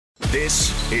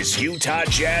This is Utah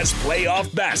Jazz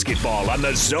playoff basketball on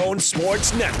the Zone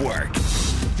Sports Network.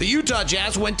 The Utah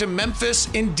Jazz went to Memphis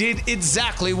and did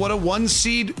exactly what a 1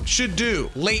 seed should do.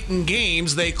 Late in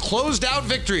games, they closed out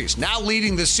victories. Now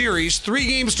leading the series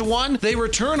 3-1, they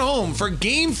return home for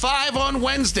Game 5 on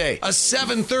Wednesday. A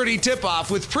 7:30 tip-off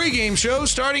with pregame show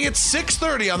starting at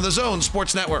 6:30 on the Zone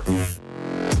Sports Network.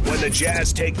 When the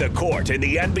Jazz take the court in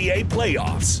the NBA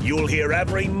playoffs, you'll hear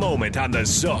every moment on the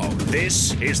Zone.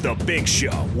 This is The Big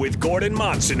Show with Gordon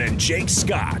Monson and Jake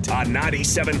Scott on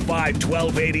 97.5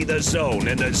 1280 The Zone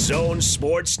and the Zone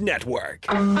Sports Network.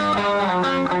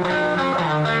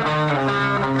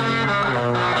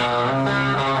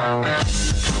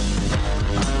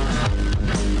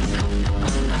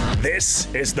 This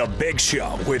is The Big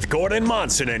Show with Gordon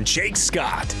Monson and Jake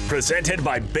Scott, presented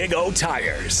by Big O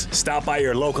Tires. Stop by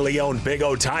your locally owned Big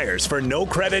O Tires for no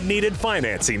credit needed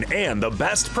financing and the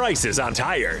best prices on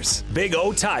tires. Big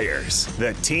O Tires,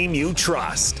 the team you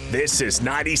trust. This is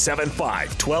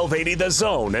 97.5 1280 The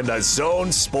Zone and the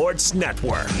Zone Sports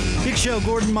Network. Big Show,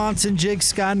 Gordon Monson, Jake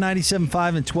Scott,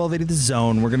 97.5 and 1280 The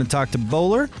Zone. We're going to talk to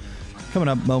Boler. Coming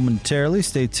up momentarily,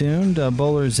 stay tuned.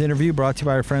 Boler's interview brought to you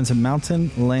by our friends at Mountain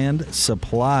Land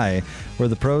Supply, where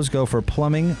the pros go for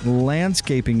plumbing,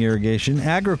 landscaping irrigation,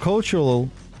 agricultural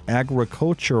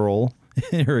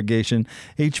irrigation,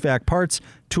 HVAC parts,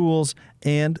 tools,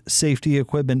 and safety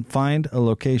equipment. Find a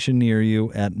location near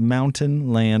you at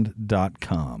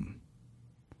mountainland.com.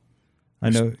 I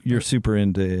know you're super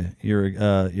into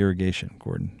irrigation,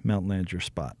 Gordon. Mountain Land's your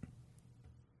spot.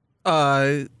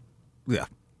 Yeah.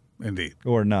 Indeed.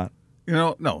 Or not.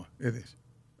 No, it is.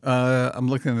 I'm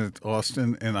looking at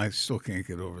Austin, and I still can't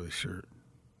get over the shirt.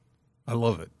 I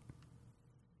love it.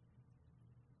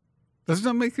 Doesn't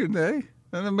that make your day?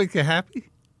 Doesn't that make you happy?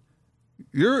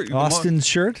 You're Austin's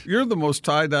shirt? You're the most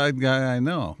tie-dyed guy I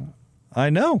know.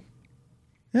 I know.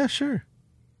 Yeah, sure.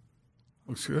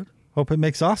 Looks good. Hope it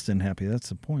makes Austin happy. That's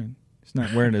the point. He's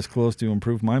not wearing his clothes to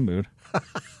improve my mood.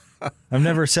 I've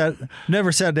never sat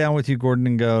down with you, Gordon,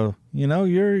 and go,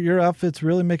 your outfit's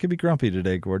really making me grumpy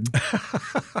today, Gordon.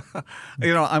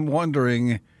 I'm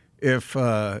wondering if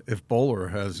Boler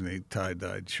has any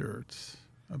tie-dyed shirts.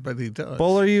 I bet he does.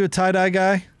 Boler, are you a tie-dye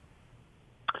guy?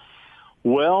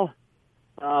 Well,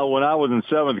 when I was in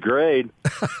 7th grade,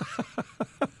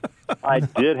 I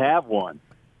did have one.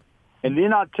 And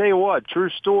then I'll tell you what, true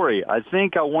story. I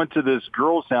think I went to this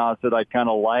girl's house that I kind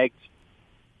of liked.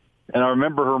 And I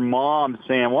remember her mom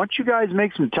saying, "Why don't you guys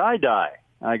make some tie-dye?"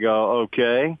 I go,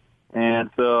 "Okay." And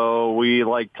so we,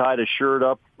 tied a shirt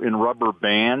up in rubber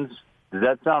bands. Does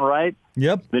that sound right?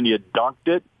 Yep. Then you dunked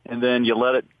it, and then you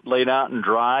let it lay out and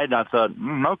dried. And I thought,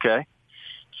 okay.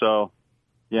 So,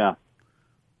 yeah.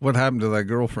 What happened to that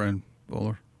girlfriend,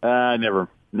 Boler? Never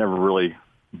really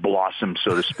blossomed,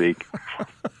 so to speak.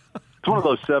 It's one of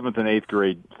those 7th and 8th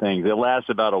grade things. It lasts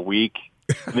about a week.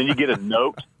 And then you get a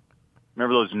note.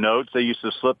 Remember those notes they used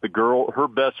to slip the girl? Her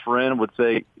best friend would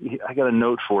say, "I got a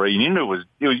note for you." You knew it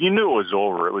was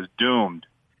over. It was doomed.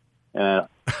 And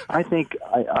I think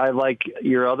I like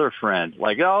your other friend.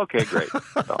 Oh, okay, great.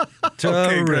 So.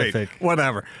 Okay, great.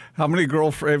 Whatever. How many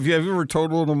girlfriends? Have you ever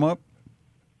totaled them up?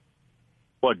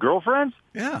 What, girlfriends?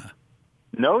 Yeah.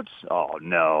 Notes? Oh,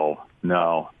 no.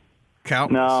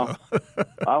 Count. No.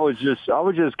 I was just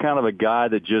kind of a guy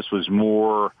that just was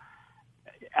more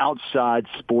outside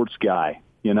sports guy,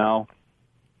 I don't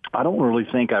really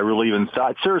think I really even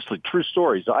saw. Seriously, true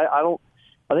stories. I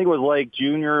think it was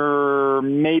junior,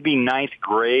 maybe 9th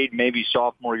grade, maybe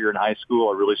sophomore year in high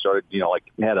school. I really started,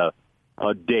 had a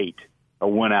date, I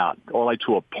went out, or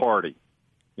to a party,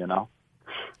 Well,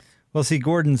 see,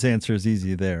 Gordon's answer is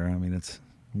easy there. I mean, it's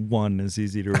one is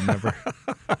easy to remember.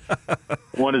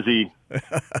 One.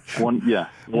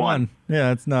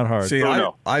 Yeah, it's not hard. See,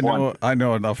 I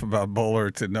know enough about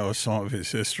Boler to know some of his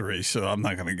history, so I'm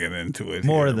not going to get into it.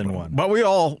 More than one. But we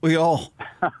all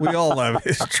have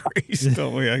histories,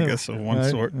 don't we? I guess of one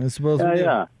sort. I suppose we do.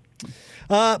 Yeah.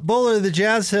 Boler, the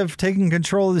Jazz have taken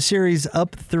control of the series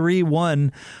up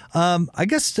 3-1. I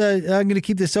guess I'm going to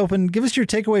keep this open. Give us your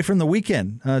takeaway from the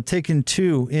weekend, taking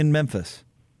 2 in Memphis.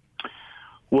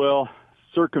 Well,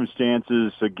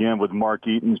 circumstances, again, with Mark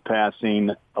Eaton's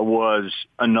passing was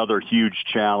another huge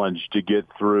challenge to get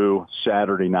through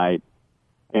Saturday night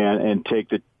and take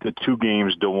the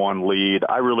 2-1 lead.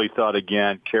 I really thought,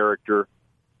 again, character,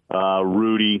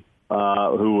 Rudy,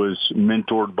 who was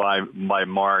mentored by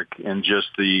Mark, and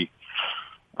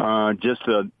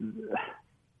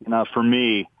for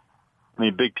me,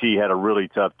 Big T had a really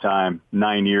tough time,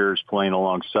 9 years playing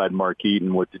alongside Mark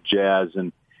Eaton with the Jazz.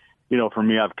 And, for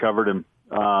me, I've covered him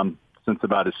since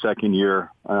about his second year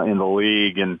in the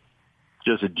league. And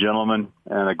just a gentleman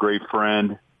and a great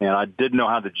friend. And I didn't know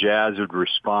how the Jazz would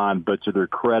respond, but to their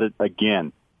credit,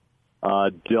 again,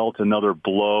 dealt another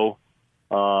blow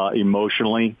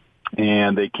emotionally,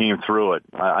 and they came through it.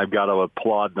 I've got to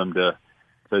applaud them to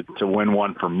win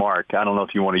one for Mark. I don't know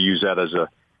if you want to use that as a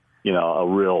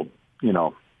real,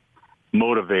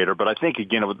 motivator, but I think,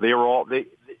 again,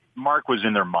 Mark was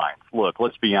in their mind. Look,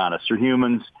 let's be honest. They're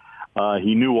humans.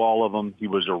 He knew all of them. He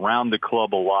was around the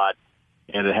club a lot,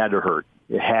 and it had to hurt.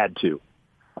 It had to.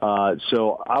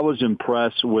 So I was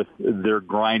impressed with their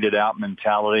grinded-out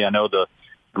mentality. I know the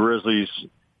Grizzlies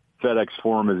FedEx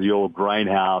Forum is the old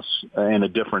grindhouse in a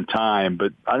different time,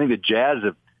 but I think the Jazz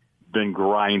have been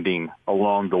grinding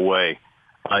along the way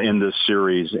in this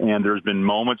series, and there's been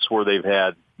moments where they've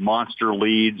had monster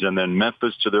leads, and then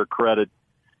Memphis, to their credit,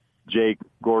 Jake,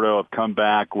 Gordo have come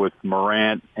back with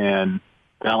Morant and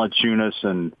Valanciunas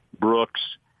and Brooks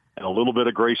and a little bit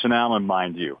of Grayson Allen,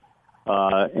 mind you.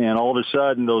 And all of a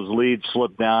sudden, those leads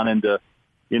slip down into,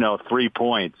 3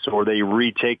 points, or they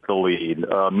retake the lead.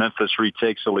 Memphis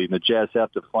retakes the lead, and the Jazz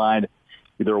have to find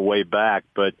their way back.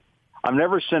 But I've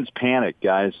never sensed panic,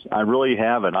 guys. I really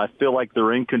haven't. I feel like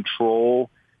they're in control.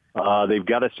 They've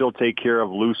got to still take care of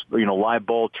loose, live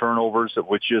ball turnovers,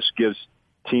 which just gives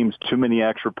teams too many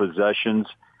extra possessions.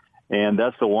 And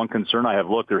that's the one concern I have.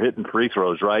 Look, they're hitting free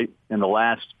throws, right? In the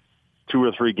last 2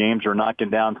 or 3 games, they're knocking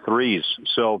down threes.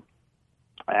 So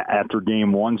after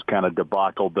game one's kind of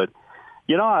debacle, but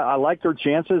I like their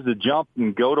chances to jump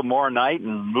and go tomorrow night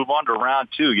and move on to round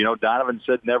 2. Donovan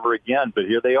said never again, but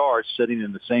here they are sitting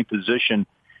in the same position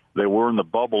they were in the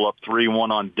bubble, up 3-1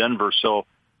 on Denver. So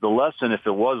the lesson, if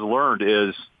it was learned,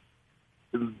 is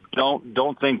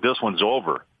don't think this one's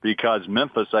over, because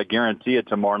Memphis, I guarantee it,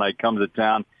 tomorrow night comes to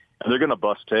town and they're going to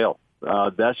bust tail.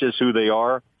 That's just who they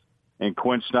are. And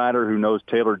Quinn Snyder, who knows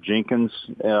Taylor Jenkins,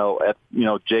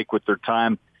 Jake, with their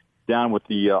time down with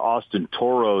the Austin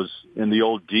Toros in the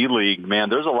old D-League, man,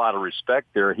 there's a lot of respect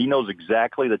there. He knows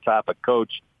exactly the type of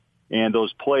coach, and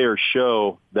those players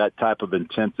show that type of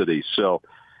intensity. So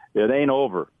it ain't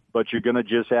over, but you're going to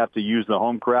just have to use the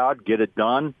home crowd, get it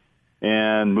done,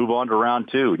 and move on to round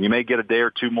 2. You may get a day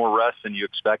or 2 more rest than you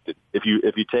expected if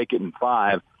you take it in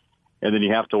 5, and then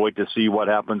you have to wait to see what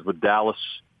happens with Dallas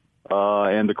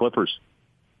and the Clippers.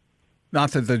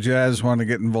 Not that the Jazz want to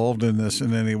get involved in this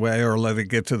in any way or let it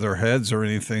get to their heads or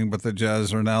anything, but the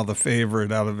Jazz are now the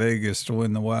favorite out of Vegas to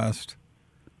win the West.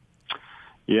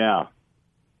 Yeah.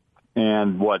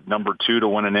 And number 2 to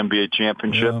win an NBA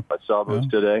championship? Yeah. I saw those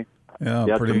today. Yeah,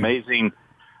 it's amazing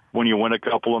when you win a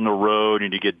couple on the road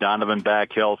and you get Donovan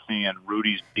back healthy and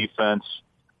Rudy's defense,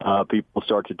 people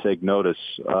start to take notice.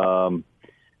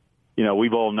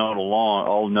 We've all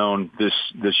known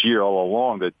this year all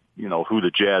along that, who the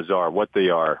Jazz are, what they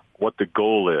are, what the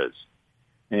goal is.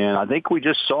 And I think we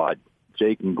just saw it,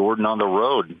 Jake and Gordon on the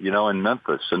road, in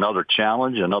Memphis. Another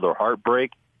challenge, another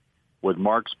heartbreak with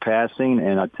Mark's passing.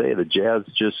 And I tell you, the Jazz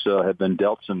just have been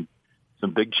dealt some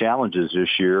big challenges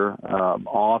this year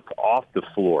off the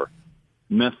floor.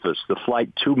 Memphis, the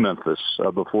flight to Memphis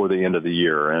before the end of the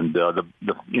year, and the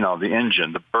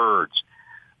engine, the birds,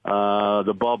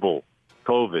 the bubble,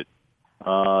 COVID,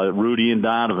 Rudy and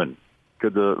Donovan.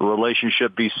 Could the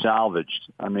relationship be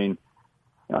salvaged? I mean,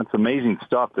 it's amazing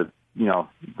stuff that's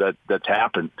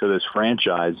happened to this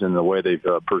franchise and the way they've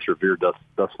persevered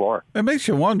thus far. It makes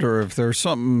you wonder if there's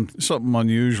something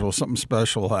unusual, something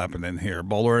special happening here,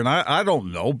 Boler. And I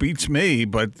don't know, beats me,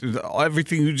 but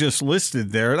everything you just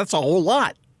listed there, that's a whole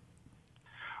lot.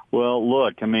 Well,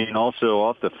 look, I mean, also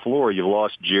off the floor, you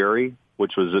lost Jerry,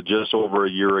 which was just over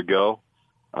a year ago.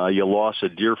 You lost a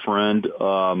dear friend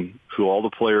who all the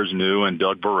players knew, and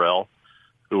Doug Burrell,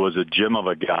 who was a gem of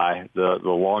a guy, the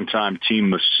longtime team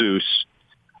masseuse,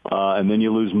 and then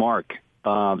you lose Mark.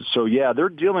 So, yeah, they're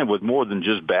dealing with more than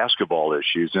just basketball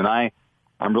issues, and I'm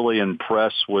really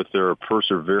impressed with their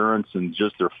perseverance and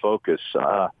just their focus.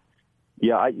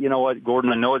 You know what,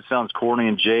 Gordon, I know it sounds corny,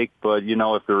 and Jake, but,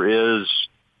 if there is,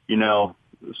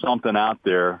 something out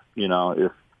there,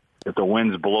 if the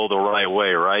winds blow the right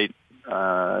way, right?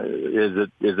 Is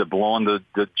it blowing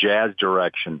the Jazz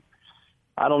direction?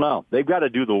 I don't know. They've got to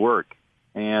do the work,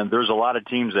 and there's a lot of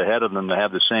teams ahead of them that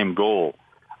have the same goal.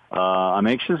 I'm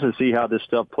anxious to see how this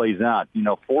stuff plays out.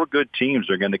 4 good teams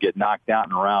are going to get knocked out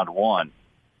in round 1.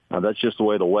 That's just the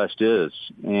way the West is.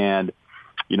 And,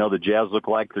 the Jazz look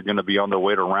like they're going to be on their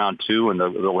way to round 2, and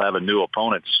they'll have a new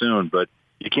opponent soon. But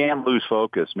you can't lose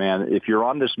focus, man. If you're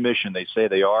on this mission, they say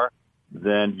they are,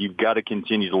 then you've got to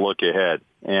continue to look ahead.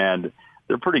 And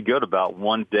they're pretty good about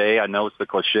one day. I know it's the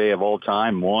cliche of all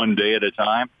time, one day at a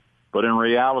time. But in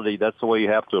reality, that's the way you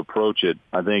have to approach it,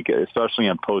 I think, especially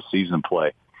in postseason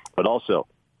play. But also,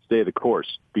 stay the course,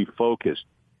 be focused.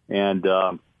 And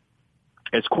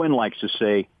as Quinn likes to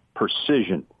say,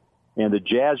 precision. And the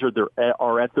Jazz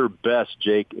are at their best,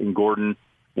 Jake and Gordon,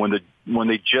 when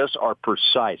they just are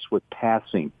precise with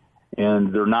passing,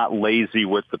 and they're not lazy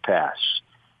with the pass.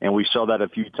 And we saw that a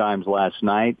few times last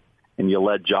night. And you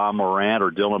let John Morant or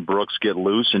Dylan Brooks get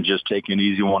loose and just take an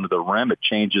easy one to the rim. It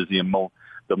changes the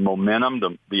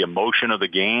momentum, the emotion of the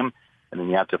game, and then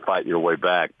you have to fight your way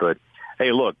back. But,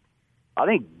 hey, look, I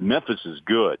think Memphis is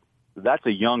good. That's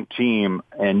a young team,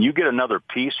 and you get another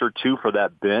piece or two for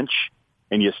that bench,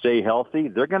 and you stay healthy,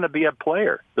 they're going to be a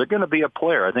player. They're going to be a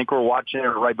player. I think we're watching it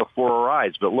right before our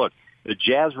eyes. But, look, the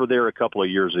Jazz were there a couple of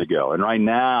years ago, and right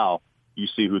now you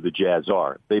see who the Jazz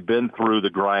are. They've been through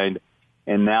the grind,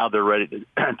 and now they're ready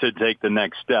to take the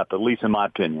next step, at least in my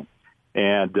opinion.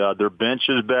 And their bench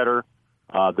is better.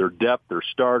 Their depth, their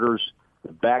starters,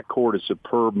 the backcourt is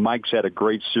superb. Mike's had a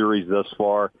great series thus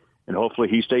far, and hopefully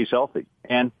he stays healthy.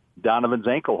 And Donovan's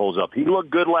ankle holds up. He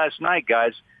looked good last night,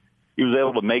 guys. He was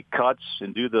able to make cuts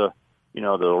and do the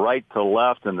right to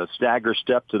left and the stagger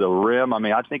step to the rim. I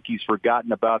mean, I think he's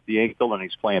forgotten about the ankle, and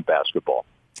he's playing basketball.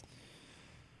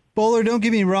 Boler, don't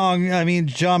get me wrong. I mean,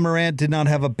 John Morant did not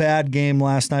have a bad game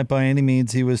last night by any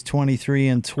means. He was 23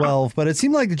 and 12, but it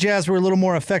seemed like the Jazz were a little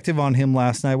more effective on him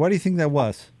last night. Why do you think that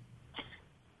was?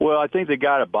 Well, I think they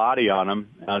got a body on him.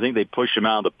 I think they pushed him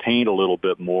out of the paint a little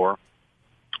bit more.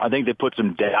 I think they put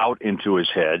some doubt into his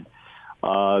head.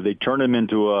 They turned him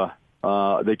into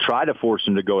they tried to force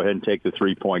him to go ahead and take the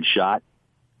three-point shot.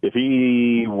 If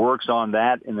he works on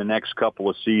that in the next couple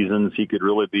of seasons, he could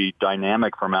really be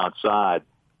dynamic from outside.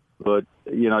 But,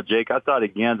 Jake, I thought,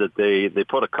 again, that they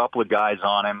put a couple of guys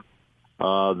on him.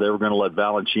 They were going to let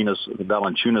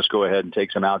Valanciunas go ahead and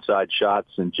take some outside shots.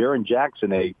 And Jaren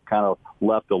Jackson, they kind of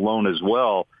left alone as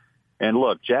well. And,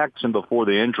 look, Jackson, before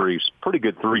the injury, is a pretty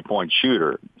good three-point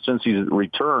shooter. Since he's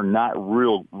returned, not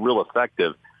real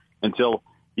effective until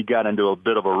he got into a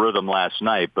bit of a rhythm last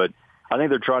night. But I think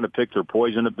they're trying to pick their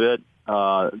poison a bit.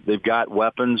 They've got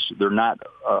weapons. They're not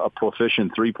a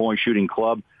proficient three-point shooting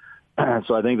club.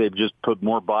 So I think they've just put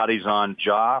more bodies on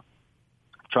Ja,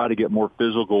 try to get more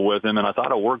physical with him, and I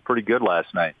thought it worked pretty good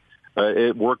last night.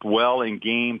 It worked well in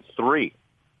Game 3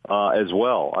 as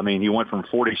well. I mean, he went from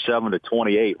 47 to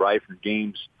 28, right, from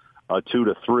games 2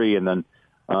 to 3, and then,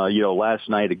 last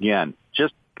night again,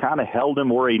 just kind of held him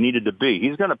where he needed to be.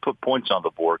 He's going to put points on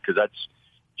the board because that's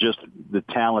just the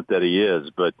talent that he is,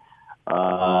 but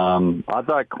I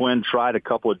thought Quinn tried a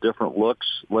couple of different looks,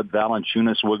 let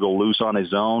Valanciunas wiggle loose on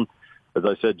his own. As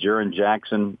I said, Jaren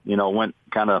Jackson, went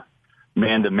kind of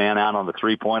man-to-man out on the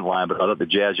three-point line, but I thought the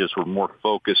Jazz just were more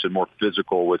focused and more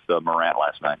physical with Morant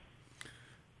last night.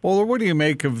 Well, what do you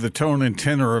make of the tone and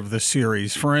tenor of the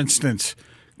series? For instance,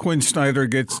 Quinn Snyder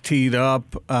gets teed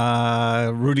up.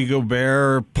 Rudy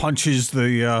Gobert punches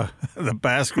the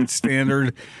basket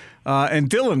standard. And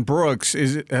Dylan Brooks,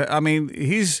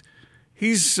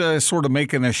 he's sort of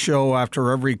making a show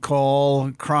after every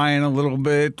call, crying a little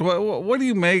bit. What do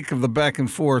you make of the back and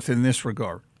forth in this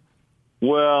regard?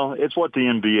 Well, it's what the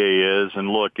NBA is. And,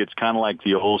 look, it's kind of like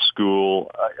the old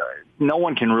school. No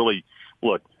one can really –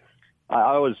 look, I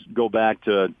always go back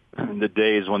to the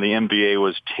days when the NBA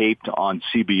was taped on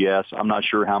CBS. I'm not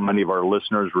sure how many of our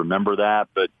listeners remember that.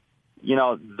 But,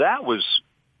 that was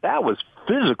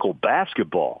physical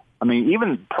basketball. I mean,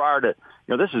 even prior to –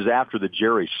 this is after the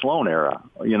Jerry Sloan era,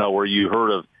 where you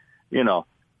heard of,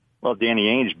 Danny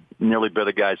Ainge nearly bit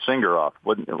a guy's finger off.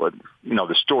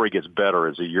 The story gets better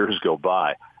as the years go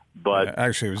by. But yeah,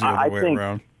 actually, it was the other way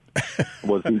around.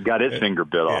 He got his finger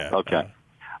bit off. Okay.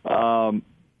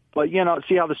 But,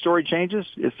 see how the story changes?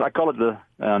 I call it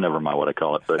never mind what I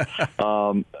call it. But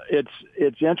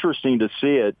it's interesting to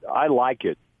see it. I like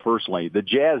it, personally. The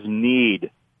Jazz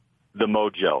need the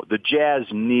mojo. The Jazz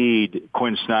need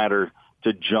Quinn Snyder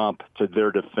to jump to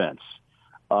their defense.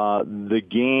 The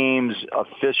game's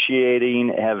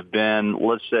officiating have been,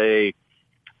 let's say,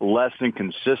 less than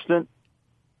consistent.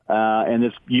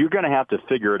 And you're going to have to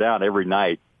figure it out every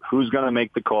night, who's going to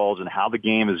make the calls and how the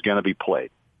game is going to be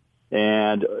played.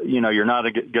 And, you're not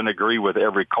going to agree with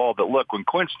every call. But, look, when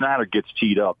Quinn Snyder gets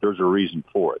teed up, there's a reason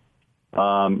for it.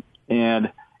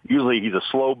 And usually he's a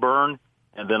slow burn,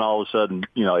 and then all of a sudden,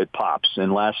 it pops.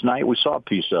 And last night we saw a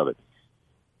piece of it.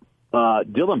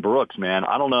 Dylan Brooks, man,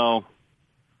 I don't know.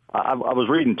 I was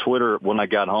reading Twitter when I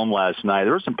got home last night.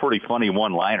 There were some pretty funny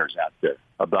one-liners out there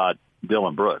about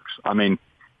Dylan Brooks. I mean,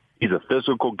 he's a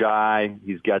physical guy.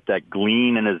 He's got that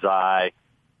gleam in his eye.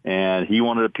 And he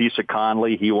wanted a piece of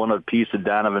Conley. He wanted a piece of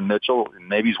Donovan Mitchell. And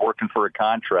maybe he's working for a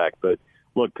contract. But,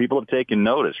 look, people have taken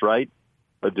notice, right,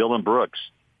 of Dylan Brooks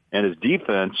and his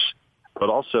defense, but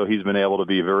also he's been able to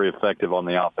be very effective on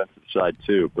the offensive side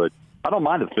too. But I don't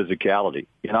mind the physicality.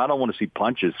 I don't want to see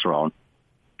punches thrown,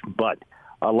 but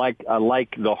I like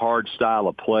the hard style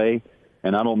of play,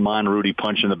 and I don't mind Rudy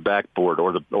punching the backboard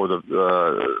or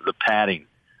the padding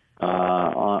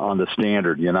on the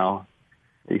standard.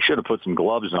 He should have put some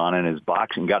gloves on in his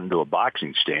boxing, got into a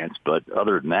boxing stance. But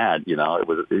other than that, it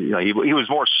was he was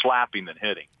more slapping than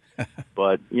hitting.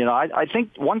 But I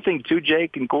think one thing too,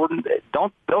 Jake and Gordon,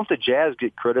 don't the Jazz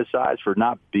get criticized for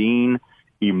not being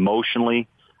emotional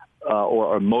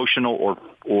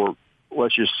or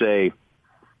let's just say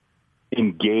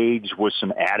engaged with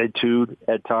some attitude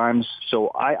at times.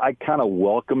 So I kind of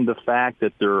welcome the fact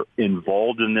that they're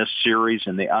involved in this series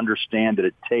and they understand that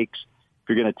it takes. If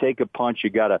you're going to take a punch, you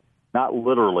got to, not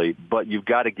literally, but you've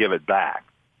got to give it back.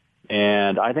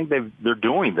 And I think they're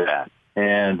doing that.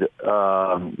 And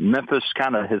Memphis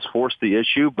kind of has forced the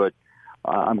issue, but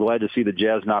I'm glad to see the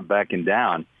Jazz not backing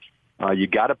down. You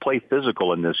got to play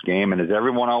physical in this game. And as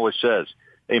everyone always says,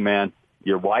 hey, man,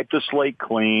 you wipe the slate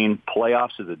clean.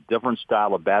 Playoffs is a different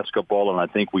style of basketball, and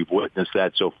I think we've witnessed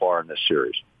that so far in this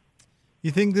series.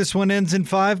 You think this one ends in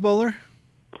 5, Boler?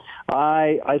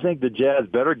 I think the Jazz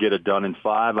better get it done in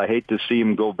 5. I hate to see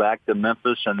them go back to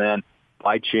Memphis and then,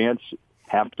 by chance,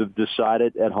 have to decide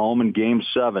it at home in Game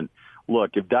 7.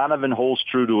 Look, if Donovan holds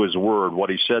true to his word, what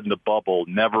he said in the bubble,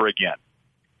 never again,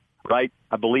 right?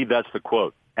 I believe that's the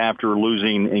quote after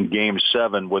losing in Game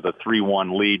 7 with a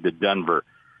 3-1 lead to Denver.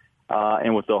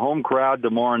 And with the home crowd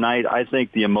tomorrow night, I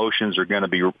think the emotions are going to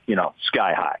be,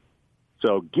 sky high.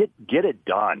 So get it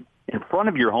done in front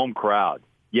of your home crowd.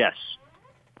 Yes.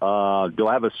 Do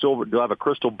I have a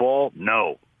crystal ball?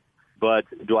 No. But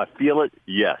do I feel it?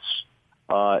 Yes.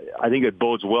 I think it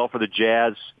bodes well for the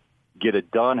Jazz. Get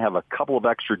it done, have a couple of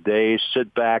extra days,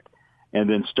 sit back, and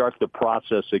then start the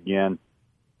process again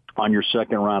on your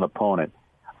second-round opponent.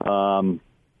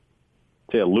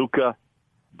 Say Luka,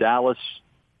 Dallas.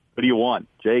 What do you want,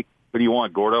 Jake? What do you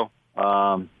want, Gordo?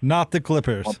 Not the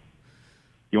Clippers.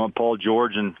 You want Paul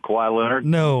George and Kawhi Leonard?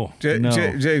 No.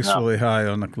 Jake's really high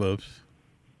on the Clips.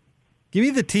 Give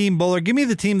me the team, Boler. Give me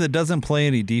the team that doesn't play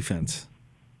any defense.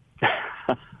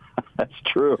 That's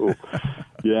true.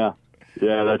 Yeah,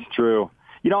 that's true.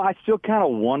 I still kind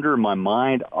of wonder in my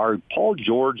mind, are Paul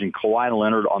George and Kawhi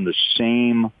Leonard on the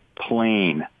same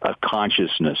plane of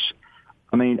consciousness?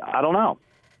 I mean, I don't know.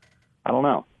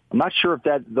 I'm not sure if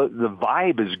that the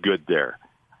vibe is good there.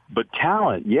 But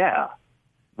talent, yeah,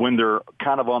 when they're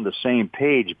kind of on the same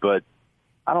page. But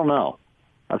I don't know.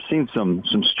 I've seen some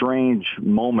strange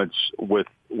moments with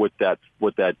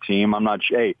that team. I'm not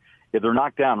sure. Hey, if they're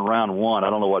knocked down in round 1, I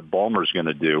don't know what Ballmer's going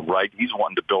to do, right? He's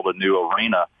wanting to build a new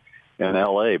arena in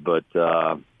L.A., but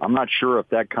I'm not sure if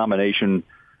that combination,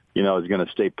 is going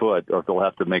to stay put or if they'll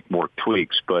have to make more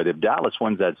tweaks. But if Dallas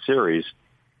wins that series,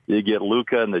 you get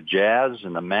Luka and the Jazz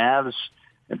and the Mavs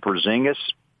and Porzingis.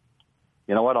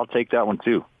 You know what? I'll take that one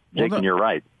too. Jake, and you're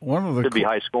right. Could be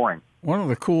high scoring. One of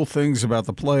the cool things about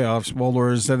the playoffs,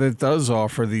 Boler, is that it does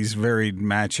offer these varied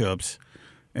matchups.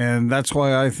 And that's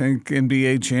why I think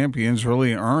NBA champions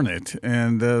really earn it.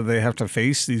 And they have to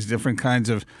face these different kinds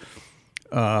of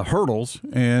hurdles.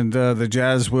 And the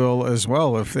Jazz will as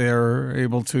well if they're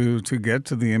able to get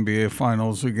to the NBA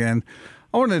Finals again.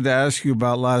 I wanted to ask you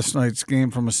about last night's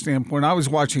game from a standpoint. I was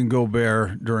watching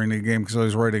Gobert during the game because I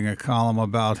was writing a column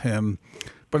about him.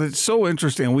 But it's so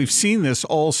interesting. We've seen this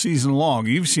all season long.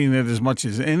 You've seen it as much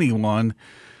as anyone.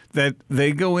 That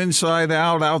they go inside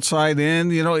out, outside in.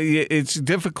 It's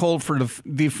difficult for the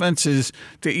defenses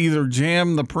to either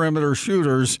jam the perimeter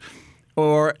shooters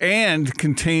and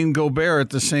contain Gobert at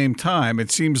the same time.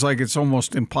 It seems like it's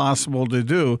almost impossible to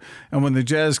do. And when the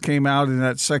Jazz came out in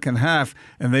that second half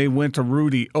and they went to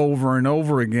Rudy over and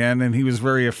over again, and he was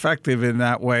very effective in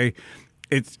that way,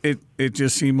 it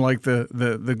just seemed like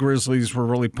the Grizzlies were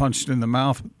really punched in the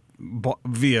mouth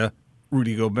via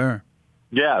Rudy Gobert.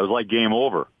 Yeah, it was like game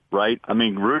over. Right? I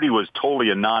mean, Rudy was totally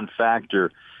a non-factor,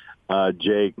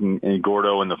 Jake and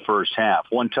Gordo, in the first half.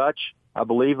 1 touch, I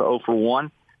believe, 0 for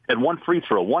 1. Had 1 free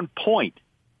throw, 1 point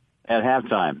at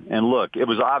halftime. And look, it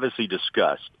was obviously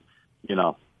discussed.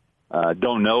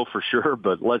 Don't know for sure,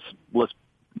 but let's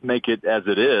make it as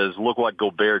it is. Look what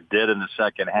Gobert did in the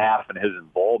second half and his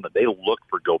involvement. They looked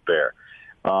for Gobert.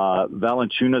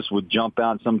 Valanciunas would jump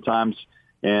out sometimes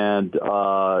and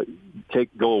go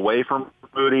away from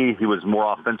Rudy. He was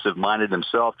more offensive-minded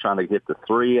himself, trying to hit the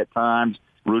 3 at times.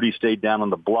 Rudy stayed down on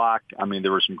the block. I mean,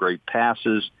 there were some great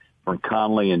passes from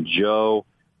Conley and Joe.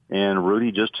 and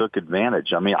Rudy just took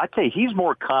advantage. I mean, I tell you, he's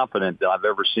more confident than I've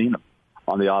ever seen him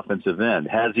on the offensive end.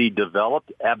 Has he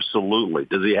developed? Absolutely.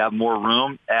 Does he have more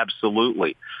room?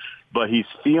 Absolutely. But he's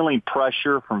feeling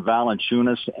pressure from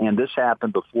Valanciunas, and this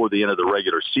happened before the end of the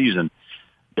regular season,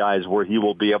 guys, where he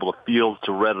will be able to feel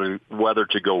to whether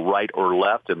to go right or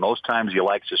left, and most times he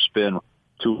likes to spin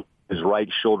to his right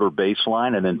shoulder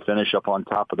baseline and then finish up on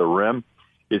top of the rim.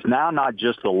 It's now not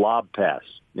just the lob pass,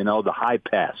 the high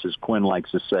pass, as Quinn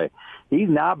likes to say. He's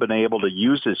now been able to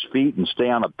use his feet and stay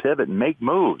on a pivot and make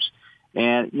moves.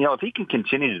 And, if he can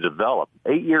continue to develop,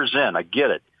 8 years in, I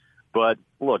get it. But,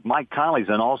 look, Mike Conley's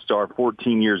an all-star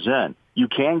 14 years in. You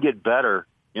can get better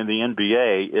in the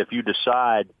NBA if you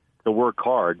decide to work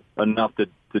hard enough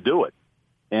to do it.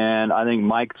 And I think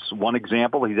Mike's one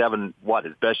example. He's having,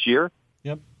 his best year?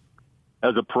 Yep.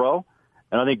 As a pro.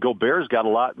 And I think Gobert's got a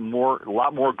lot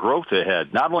more growth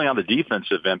ahead, not only on the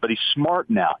defensive end, but he's smart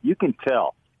now. You can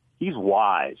tell. He's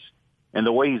wise. And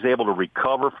the way he's able to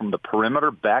recover from the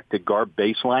perimeter back to guard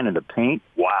baseline and the paint,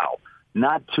 wow.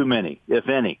 Not too many, if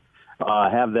any,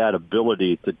 have that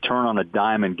ability to turn on a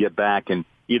dime and get back and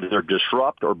either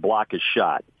disrupt or block a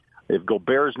shot. If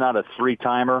Gobert's not a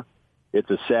three-timer, it's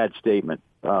a sad statement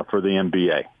for the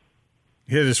NBA.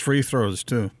 He hit his free throws,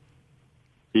 too.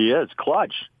 He is.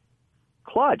 Clutch.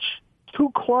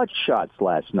 2 clutch shots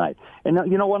last night. And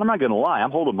you know what? I'm not going to lie.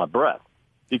 I'm holding my breath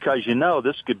because,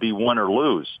 this could be win or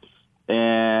lose.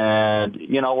 And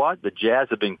you know what? The Jazz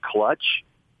have been clutch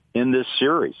in this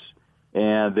series.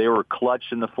 And they were clutch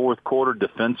in the fourth quarter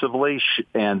defensively,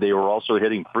 and they were also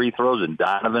hitting free throws, and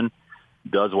Donovan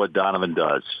does what Donovan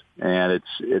does. And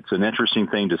it's an interesting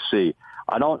thing to see.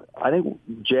 I think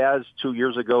Jazz 2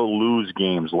 years ago lose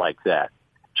games like that.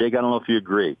 Jake, I don't know if you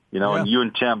agree, and you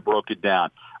and Tim broke it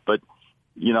down, but,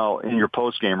 in your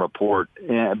post-game report.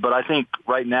 But I think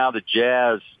right now the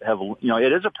Jazz have,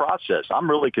 it is a process. I'm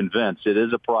really convinced it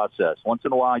is a process. Once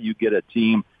in a while you get a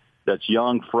team that's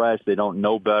young, fresh, they don't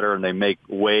know better, and they make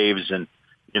waves and,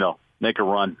 make a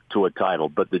run to a title.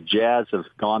 But the Jazz have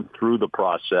gone through the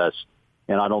process,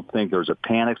 and I don't think there's a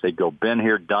panic. They go, been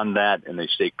here, done that, and they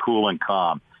stay cool and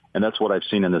calm. And that's what I've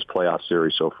seen in this playoff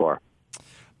series so far.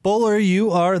 Boler,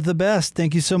 you are the best.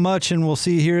 Thank you so much, and we'll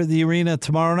see you here at the arena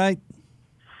tomorrow night.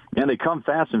 And they come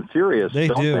fast and furious. They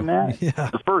don't do. They, Matt? Yeah.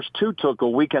 The first 2 took a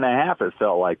week and a half, it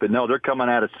felt like. But, no, they're coming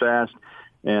at us fast,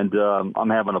 and I'm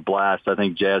having a blast. I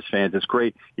think Jazz fans, it's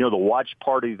great. The watch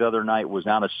party the other night was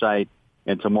out of sight,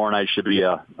 and tomorrow night should be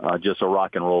just a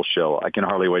rock and roll show. I can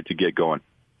hardly wait to get going.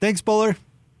 Thanks, Boler.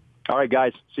 All right,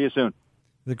 guys. See you soon.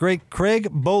 The great Craig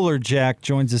Bolerjack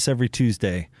joins us every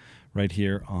Tuesday right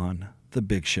here on The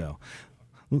Big Show.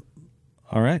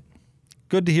 All right.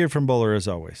 Good to hear from Boler as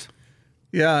always.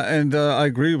 Yeah, and I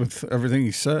agree with everything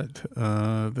he said.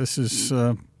 This is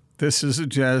a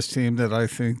Jazz team that I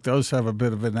think does have a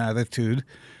bit of an attitude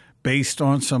based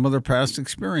on some of their past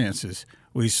experiences.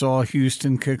 We saw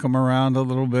Houston kick them around a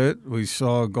little bit. We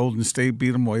saw Golden State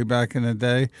beat them way back in the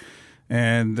day.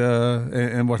 And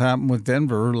what happened with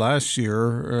Denver last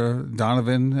year,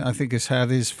 Donovan, I think, has had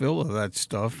his fill of that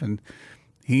stuff. And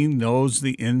he knows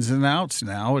the ins and outs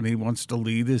now, and he wants to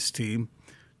lead his team.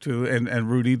 And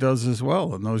Rudy does as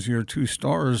well. And those are your 2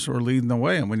 stars who are leading the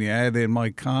way. And when you add in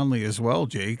Mike Conley as well,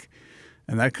 Jake,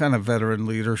 and that kind of veteran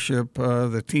leadership,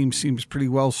 the team seems pretty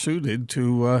well suited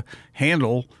to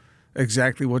handle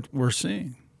exactly what we're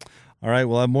seeing. All right,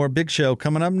 we'll have more Big Show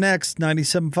coming up next,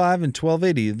 97.5 and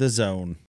 1280 The Zone.